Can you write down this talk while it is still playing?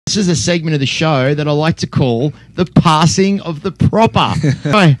This is a segment of the show that I like to call the passing of the proper.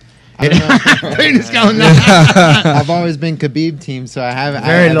 Peter's going I've always been Khabib team, so I haven't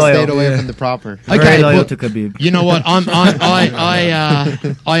stayed away from the proper. Very loyal to Khabib. You know what?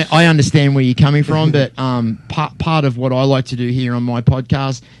 I understand where you're coming from, but part of what I like to do here on my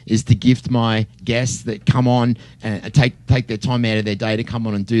podcast is to gift my guests that come on and take their time out of their day to come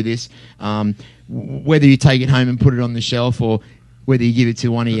on and do this. Whether you take it home and put it on the shelf or whether you give it to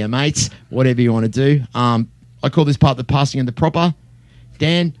one of your mates, whatever you want to do. I call this part the passing of the proper.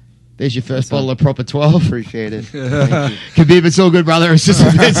 Dan, there's your first bottle of proper 12. Appreciate it. Thank you. Khabib, it's all good, brother. It's just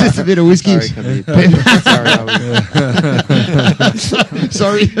a bit of whiskey. Sorry, Khabib.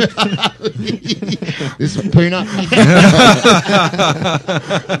 Sorry. This is Puna.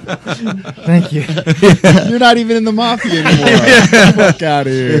 Thank you. You're not even in the mafia anymore. Fuck out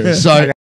of here. So